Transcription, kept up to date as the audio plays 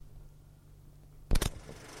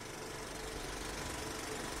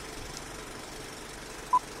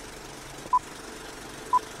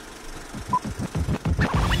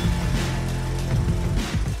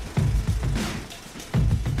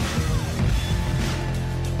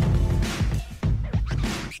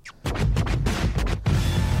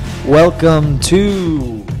Welcome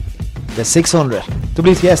to the 600.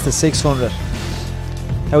 WTS the 600.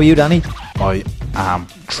 How are you, Danny? I am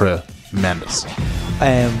tremendous.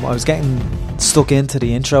 I was getting stuck into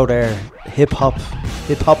the intro there. Hip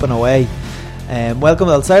hopping away. Welcome,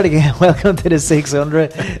 I'll start again. Welcome to the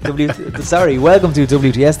 600. Welcome to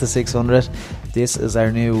WTS the 600. This is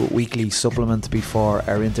our new weekly supplement before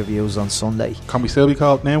our interviews on Sunday. Can we still be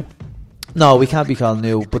called now? No, we can't be called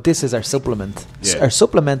new, but this is our supplement. Yeah. Our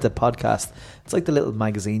supplemented podcast. It's like the little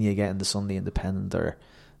magazine you get in the Sunday Independent or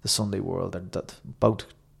the Sunday World, or both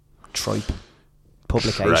tripe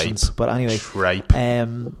publications. But anyway,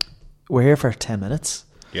 we're here for 10 minutes.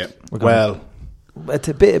 Yeah. It's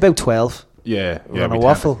a bit about 12. Yeah. We're going to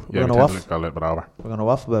waffle. We're going to waffle a little bit over. We're going to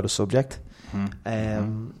waffle about a subject.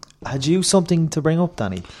 Had you something to bring up,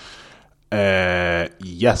 Danny?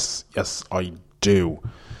 Yes, I do.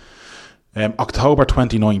 October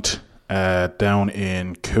 29th, down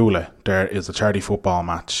in Coola, there is a charity football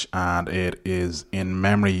match, and it is in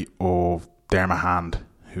memory of Dermot Hand,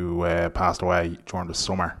 who passed away during the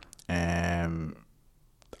summer. Adam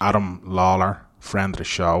Lawler, friend of the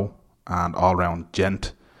show and all-round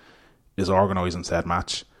gent, is organising said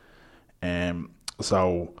match.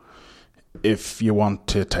 So if you want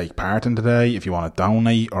to take part in today, if you want to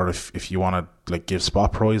donate, or if you want to give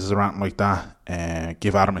spot prizes or anything like that,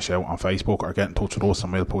 give Adam a shout on Facebook or get in touch with us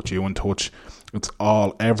and we'll put you in touch. It's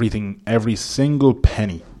all, everything, every single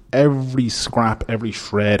penny, every scrap, every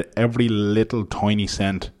shred, every little tiny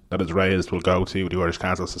cent that is raised will go to the Irish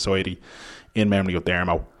Cancer Society in memory of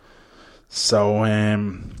Dermo. So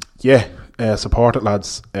support it,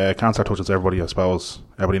 lads. Cancer touches everybody, I suppose.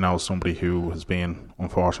 Everybody knows somebody who has been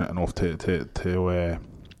unfortunate enough to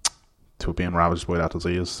being ravaged by that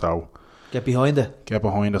disease. So get behind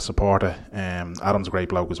it, support it. Adam's a great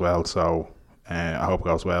bloke as well, so I hope it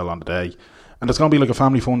goes well on the day. And it's going to be like a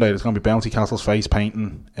family fun day. There's going to be bouncy castles, face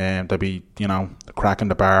painting, there'll be, cracking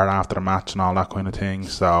the bar after the match and all that kind of thing.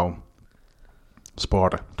 So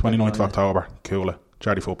support it. 29th of October, Coola,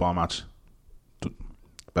 charity football match.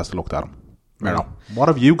 Best of luck to Adam. Mero, what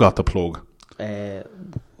have you got to plug?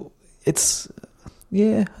 It's...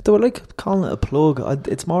 Yeah, do I like calling it a plug?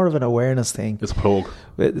 It's more of an awareness thing. It's a plug.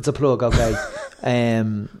 It's a plug, okay.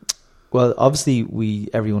 Well, obviously,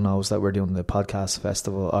 everyone knows that we're doing the podcast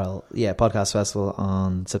festival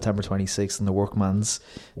on September 26th in the Workman's.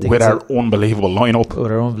 With our unbelievable lineup.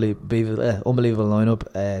 With our unbelievable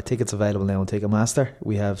lineup. Tickets available now on Ticketmaster.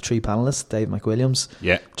 We have 3 panellists: Dave McWilliams,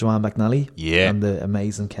 Joanne McNally, and the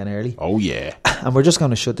amazing Ken Early. Oh yeah! And we're just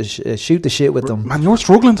going to shoot the shit with them. Man, you're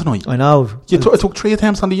struggling tonight. I know. It took 3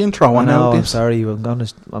 attempts on the intro. I know. I'm sorry.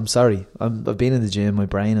 I'm sorry. I've been in the gym. My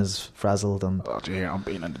brain is frazzled, and I've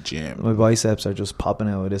been in the gym. My biceps are just popping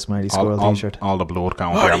out of this Marty Squirrel t-shirt. All the blood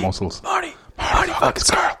going through our muscles. Marty fucking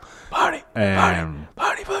Squirrel. Marty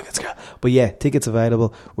fucking Squirrel. But yeah, tickets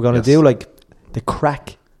available. We're going to do the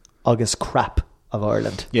crack August crap of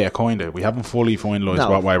Ireland. Yeah, kind of. We haven't fully finalised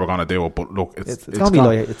what way we're going to do it, but look, it's going to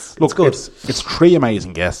be it's good. It's 3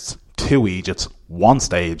 amazing guests, 2 Egypts, 1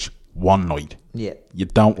 stage, 1 night. Yeah. You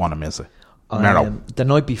don't want to miss it. The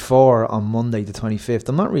night before, on Monday the 25th,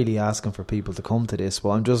 I'm not really asking for people to come to this, but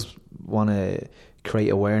I just want to create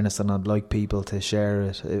awareness, and I'd like people to share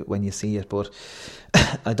it when you see it. But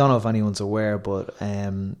I don't know if anyone's aware, but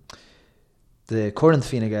the current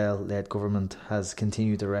Fine Gael-led government has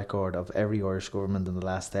continued the record of every Irish government in the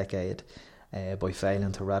last decade by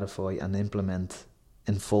failing to ratify and implement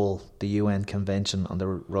in full the UN Convention on the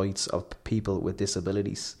Rights of People with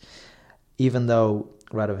Disabilities. Even though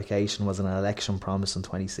ratification was an election promise in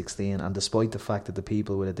 2016, and despite the fact that the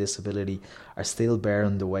people with a disability are still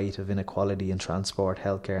bearing the weight of inequality in transport,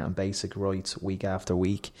 healthcare and basic rights week after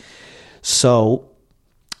week. So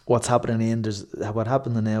what happened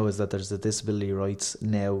now is that there's a disability rights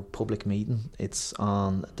now public meeting. It's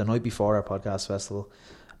on the night before our podcast festival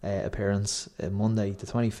appearance, Monday the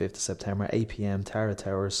 25th of September, 8 p.m, Tara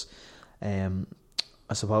Towers. I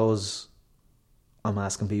suppose I'm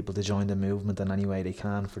asking people to join the movement in any way they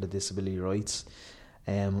can for the disability rights.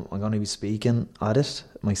 I'm going to be speaking at it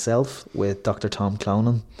myself with Dr. Tom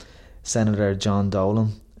Clonan, Senator John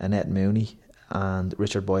Dolan, Annette Mooney and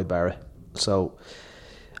Richard Boyd Barrett. So,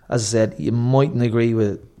 as I said, you mightn't agree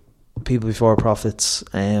with people before profits.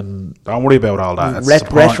 Don't worry about all that.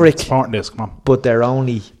 Rhetoric, supporting this, come on. But they're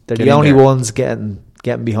the only ones getting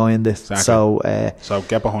behind this. Exactly. So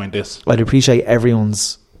get behind this. I'd appreciate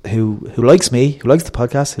everyone's who likes me, who likes the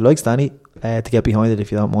podcast, who likes Danny, to get behind it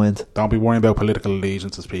if you don't mind. Don't be worrying about political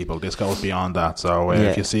allegiances, people. This goes beyond that. So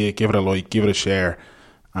if you see it, give it a like, give it a share,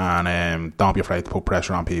 and don't be afraid to put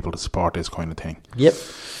pressure on people to support this kind of thing. Yep.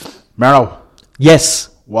 Mero. Yes.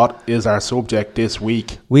 what is our subject this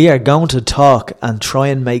week? We are going to talk and try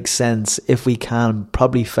and make sense, if we can,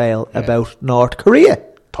 probably fail, about North Korea.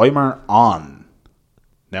 Timer on.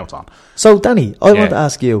 Now it's on. So, Danny, I want to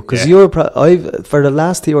ask you, because I've for the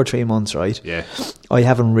last 2 or 3 months, right? Yeah. I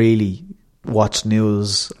haven't really watched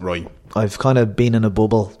news. Right. I've kind of been in a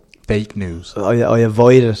bubble. Fake news. I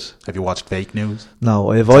avoid it. Have you watched fake news?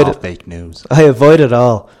 No, I avoid it. Fake news. I avoid it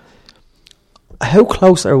all. How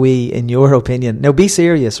close are we, in your opinion? Now, be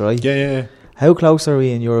serious, right? Yeah. How close are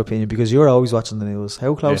we, in your opinion? Because you're always watching the news.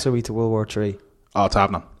 How close are we to World War III? Oh, it's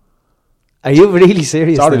happening. Are you really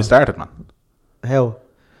serious? It's already now? started, man. How?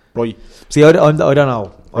 Right. See, I don't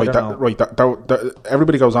know.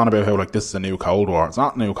 Everybody goes on about how like this is a new Cold War. It's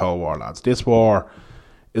not a new Cold War, lads. This war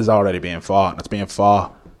is already being fought, and it's being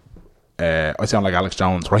fought. I sound like Alex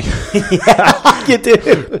Jones, right? Yeah, you do.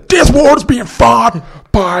 This war is being fought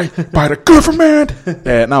by the government.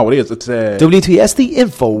 No, it is. It's WTS, the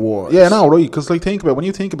InfoWars. Yeah, no, right. Because like, when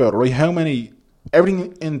you think about it, right? How many?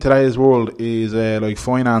 Everything in today's world is like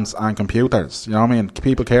finance and computers. You know what I mean?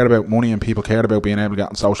 People care about money, and people care about being able to get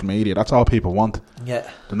on social media. That's all people want. Yeah.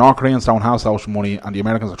 The North Koreans don't have social money, and the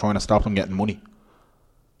Americans are trying to stop them getting money.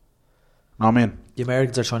 Know what I mean? The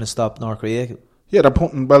Americans are trying to stop North Korea. Yeah, they're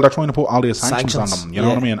trying to put all these sanctions on them. You know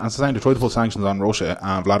yeah. what I mean? As I say, they tried to put sanctions on Russia,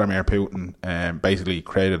 and Vladimir Putin basically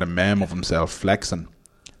created a meme of himself flexing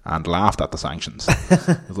and laughed at the sanctions.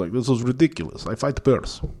 It's like, this is ridiculous. I fight the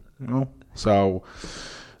birds. You know? So,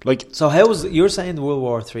 like... So you're saying World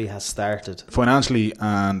War III has started? Financially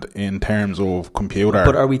and in terms of computer.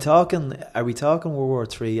 But are we talking World War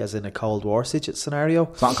III as in a Cold War scenario?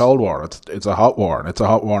 It's not a Cold War. It's a hot war. It's a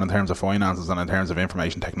hot war in terms of finances and in terms of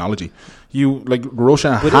information technology.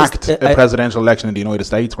 Russia hacked a presidential election in the United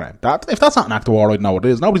States, Graham. If that's not an act of war, I know what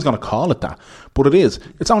it is. Nobody's going to call it that. But it is.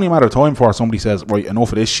 It's only a matter of time before somebody says, right,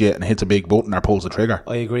 enough of this shit, and hits a big button or pulls the trigger.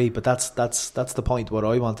 I agree, but that's the point. What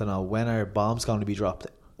I want to know, when are bombs going to be dropped?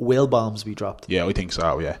 Will bombs be dropped? Yeah, I think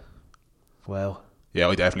so, yeah. Wow. Yeah,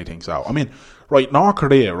 I definitely think so. I mean, right, North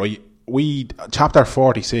Korea, right, we, chapter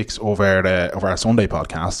 46 of our Sunday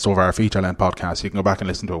podcast, of our feature-length podcast, you can go back and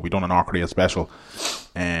listen to it. We've done a North Korea special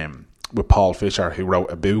with Paul Fisher, who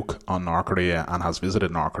wrote a book on North Korea and has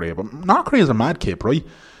visited North Korea. But North Korea is a mad kid, right?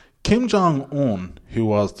 Kim Jong-un, who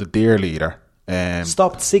was the dear leader...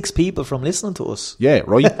 stopped 6 people from listening to us. Yeah,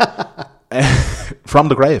 right? From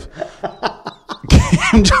the grave.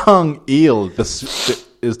 Kim Jong-il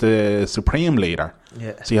is the supreme leader.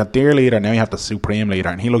 Yeah. So you have dear leader, now you have the supreme leader,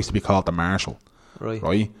 and he likes to be called the marshal.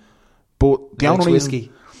 Right? But the only reason...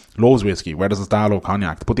 whiskey. Loves whiskey, where does his dad love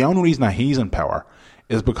cognac? But the only reason that he's in power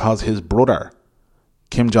is because his brother,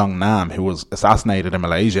 Kim Jong-nam, who was assassinated in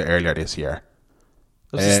Malaysia earlier this year...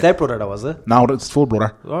 It was his stepbrother, that was it? No, it's full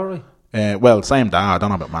brother. All right. Well, same dad. I don't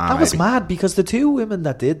know about man. That was mad, because the 2 women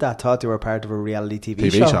that did that thought they were part of a reality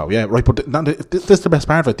TV show. Yeah, right. But this is the best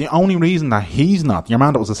part of it. The only reason that he's not, your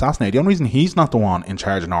man that was assassinated, the only reason he's not the one in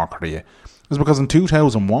charge of North Korea is because in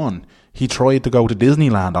 2001 he tried to go to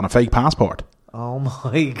Disneyland on a fake passport. Oh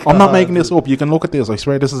my God. I'm not making this up. You can look at this. I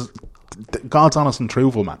swear this is God's honest and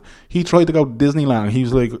truthful, man. He tried to go to Disneyland. He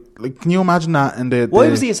was like, can you imagine that? Why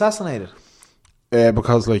was he assassinated?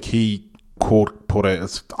 Because like he could put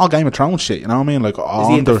it's all Game of Thrones shit, you know what I mean? Like, is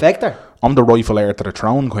he a defector? I'm the rightful heir to the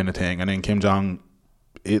throne kind of thing, and then Kim Jong,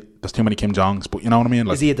 there's too many Kim Jongs, but you know what I mean?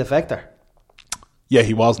 Like, is he a defector? Yeah,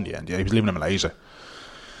 he was in the end. Yeah, he was living in Malaysia.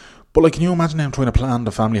 But like, can you imagine him trying to plan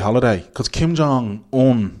the family holiday? Because Kim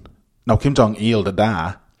Jong-il, the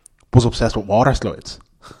dad, was obsessed with water slides.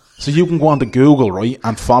 So you can go onto Google, right,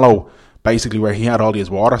 and follow basically where he had all these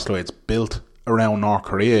water slides built around North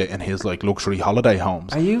Korea in his like luxury holiday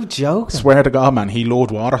homes. Are you joking? Swear to God, man, he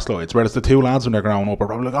loved water slides. Whereas the 2 lads when they're growing up are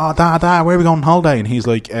probably like, oh, dad, where are we going on holiday? And he's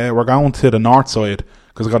like, we're going to the north side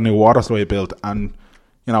because I got a new water slide built. And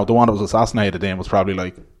you know, the one that was assassinated then was probably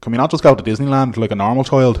like, can we not just go to Disneyland like a normal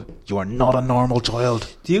child? You are not a normal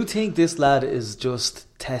child. Do you think this lad is just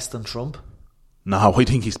testing Trump? No, I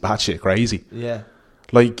think he's batshit crazy. Yeah.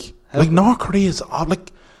 Like North Korea's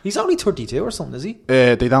like... He's only 32 or something, is he?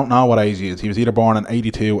 They don't know what age he is. He was either born in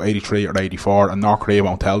 82, 83 or 84, and North Korea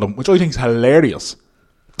won't tell them, which I think is hilarious.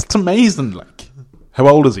 It's amazing, like. How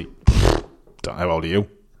old is he? Don't know, how old are you?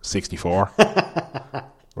 64.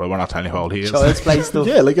 Well, we're not telling you how old he is. Child's play stuff.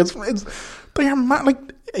 Yeah, like, they're mad, like,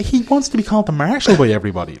 he wants to be called the marshal by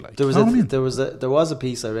everybody. Like, there was a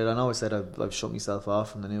piece I read. I know I said I've shut myself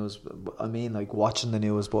off from the news. I mean, like watching the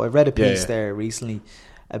news, but I read a piece there recently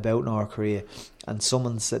about North Korea, and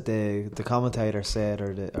someone said, the commentator said,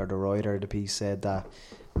 or the writer of the piece said that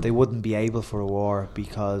they wouldn't be able for a war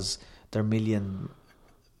because their 1 million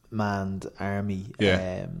manned army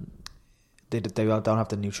They don't have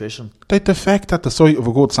the nutrition. They defect at the sight of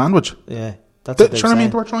a good sandwich. Yeah, that's what Sure, I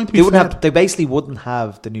mean, they were trying to be They wouldn't fed. have. They basically wouldn't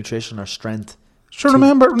have the nutrition or strength. Sure, to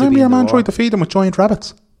remember be in your the man war. tried to feed them with giant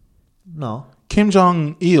rabbits. No. Kim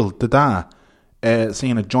Jong-il, the dad,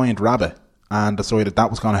 seen a giant rabbit and decided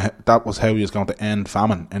that was how he was going to end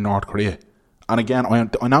famine in North Korea. And again,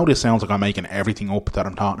 I know this sounds like I'm making everything up that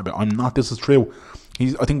I'm talking about. I'm not. This is true. I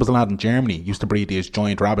think it was a lad in Germany used to breed these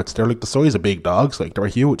giant rabbits. They're like the size of big dogs. Like, they were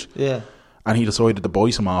huge. Yeah. And he decided to buy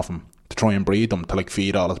some off him to try and breed them to like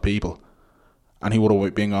feed all his people. And he would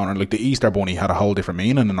have been on, like, the Easter Bunny had a whole different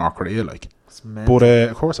meaning in North Korea, like. But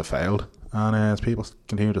of course it failed, and as people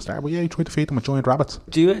continue to start, well, yeah, he tried to feed them with giant rabbits.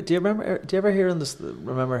 Do you ever remember hearing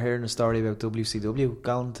the story about WCW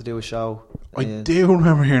going to do a show? I do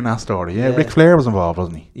remember hearing that story. Yeah, Yeah. Ric Flair was involved,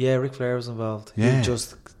 wasn't he? Yeah, Ric Flair was involved. Yeah. He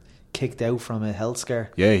just kicked out from a health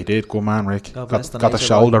scare. Yeah, he did. Good man, Rick. God bless Got the the nature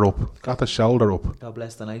shoulder up. Got the shoulder up. God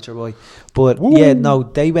bless the nature boy. But Woo. yeah, no,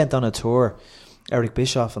 they went on a tour. Eric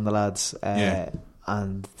Bischoff and the lads, Yeah.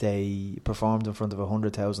 and they performed in front of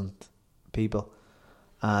 100,000 people.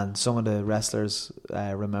 And some of the wrestlers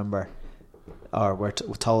remember, or were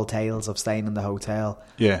told tales of staying in the hotel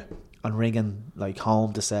Yeah. and ringing like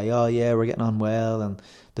home to say, "Oh yeah, we're getting on well, and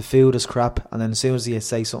the food is crap." And then as soon as you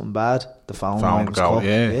say something bad, the phone Found lines go. cut.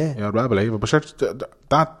 Yeah, I believe it. But sure,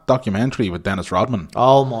 that documentary with Dennis Rodman,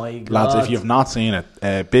 Oh my god, lads, if you've not seen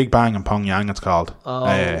it, Big Bang in Pyongyang, it's called.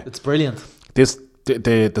 it's brilliant. This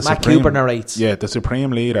the Matt Supreme, Cooper narrates. Yeah, the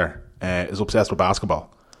Supreme Leader is obsessed with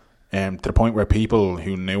basketball. To the point where people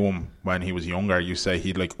who knew him when he was younger, you say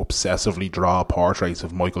he'd like obsessively draw portraits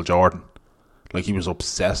of Michael Jordan. Like, he was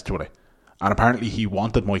obsessed with it. And apparently he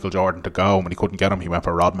wanted Michael Jordan to go, and when he couldn't get him, he went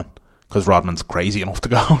for Rodman. Because Rodman's crazy enough to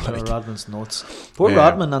go. Like. Rodman's nuts. Poor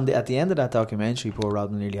Rodman, at the end of that documentary, poor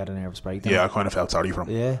Rodman nearly had a nervous breakdown. Yeah, I kind of felt sorry for him.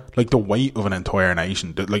 Yeah. Like, the weight of an entire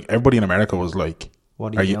nation. Like, everybody in America was like,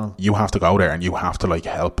 What are you doing? You have to go there and you have to like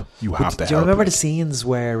help. You have to help. Do you remember the scenes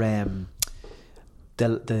where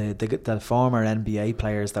the former NBA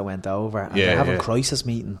players that went over and they're having a crisis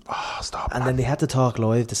meeting? Oh, stop. And then they had to talk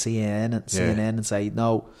live to CNN and say,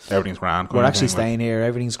 no, everything's grand. we're actually staying here,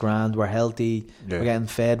 everything's grand, we're healthy, we're getting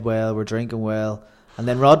fed well, we're drinking well. And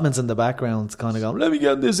then Rodman's in the background kind of going, let me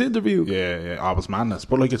get in this interview. Yeah, I was madness.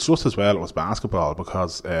 But like, it's just as well it was basketball,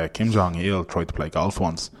 because Kim Jong-il tried to play golf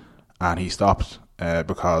once and he stopped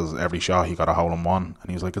because every shot he got a hole in one, and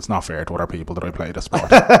he was like, it's not fair to other people that I play this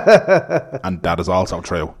sport. And that is also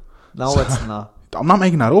true. No, it's not. I'm not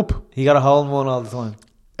making that up. He got a hole in one all the time.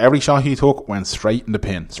 Every shot he took went straight in the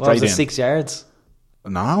pin, straight in. 6 yards?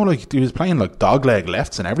 No, like, he was playing like dog leg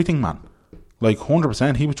lefts and everything, man. Like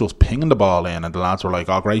 100%, he was just pinging the ball in, and the lads were like,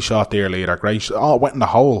 "Oh, great shot there, leader! Great shot! Oh, it went in the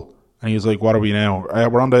hole." And he was like, "What are we now?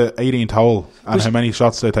 We're on the 18th hole, and how many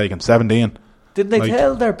shots did they take? 17." Didn't they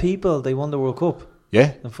tell their people they won the World Cup?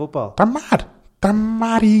 Yeah, in football. They're mad. They're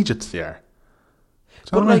mad idiots there.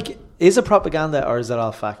 But like, is it propaganda or is it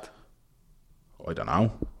all fact? I don't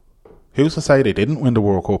know. Who's to say they didn't win the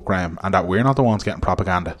World Cup, Graham, and that we're not the ones getting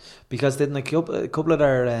propaganda? Because didn't a couple of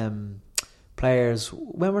their players,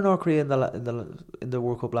 when were North Korea in the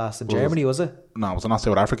World Cup last? In Germany, was it? No, was it not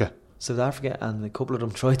South Africa? South Africa, and a couple of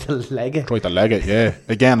them tried to leg it. Tried to leg it, yeah.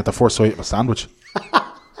 Again, at the first sight of a sandwich.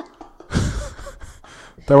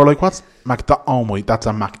 They were like, "What's oh my, that's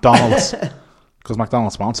a McDonald's." Because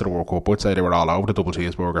McDonald's sponsored the World Cup. I'd say they were all over the double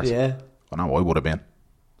cheeseburgers. Yeah. Well, no, I would have been.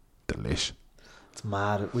 Delish. It's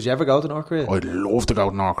mad. Would you ever go to North Korea? I'd love to go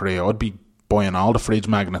to North Korea. I'd be buying all the fridge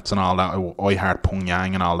magnets and all that. I Heart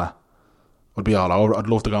Pyongyang and all that. I'd be all over. I'd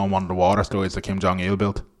love to go on one of the water slides that Kim Jong-il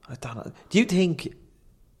built. I don't know. Do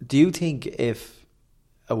you think if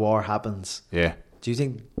a war happens, do you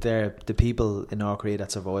think the people in North Korea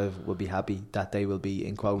that survive will be happy that they will be,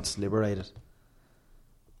 in quotes, liberated?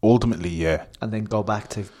 Ultimately, yeah. And then go back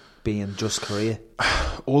to being just Korea?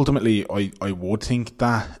 Ultimately, I would think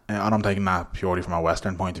that, and I'm taking that purely from a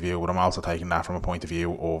Western point of view, but I'm also taking that from a point of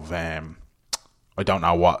view of I don't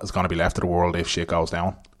know what is going to be left of the world if shit goes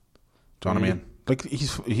down. Do you know what I mean? Like,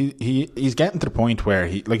 he's getting to the point where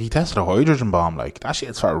he tested a hydrogen bomb. Like, that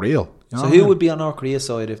shit's for real. You know so who would be on North Korea's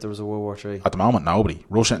side if there was a World War III? At the moment, nobody.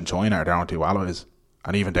 Russia and China are their only two allies,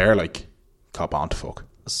 and even they're like, cop on to fuck.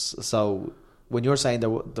 So when you're saying there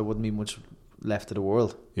wouldn't be much left of the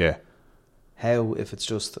world, how if it's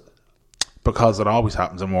just... Because it always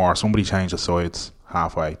happens in war. Somebody changes sides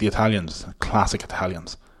halfway. The Italians, classic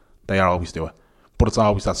Italians, they always do it. But it's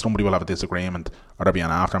always that somebody will have a disagreement or there'll be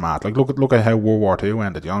an aftermath. Like, look at how World War II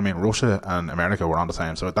ended. You know what I mean? Russia and America were on the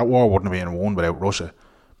same side. That war wouldn't have been won without Russia.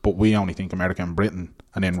 But we only think America and Britain,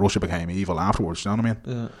 and then Russia became evil afterwards. You know what I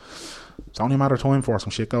mean? It's only a matter of time before some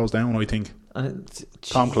shit goes down, I think. And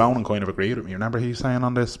Tom Clonan kind of agreed with me. Remember he was saying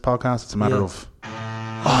on this podcast, it's a matter of...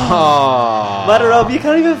 Matter of, you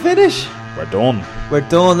can't even finish. We're done. We're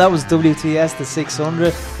done. That was WTS the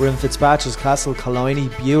 600. We're in Fitzpatrick's Castle, Killiney.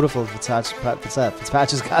 Beautiful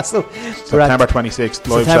Fitzpatrick's Castle. September 26th,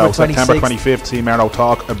 live show. September 25th, see Merlo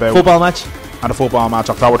talk about football match. And a football match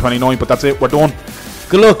October 29th. But that's it, we're done.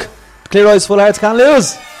 Good luck. Clear eyes, full hearts, can't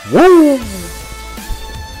lose. Woo!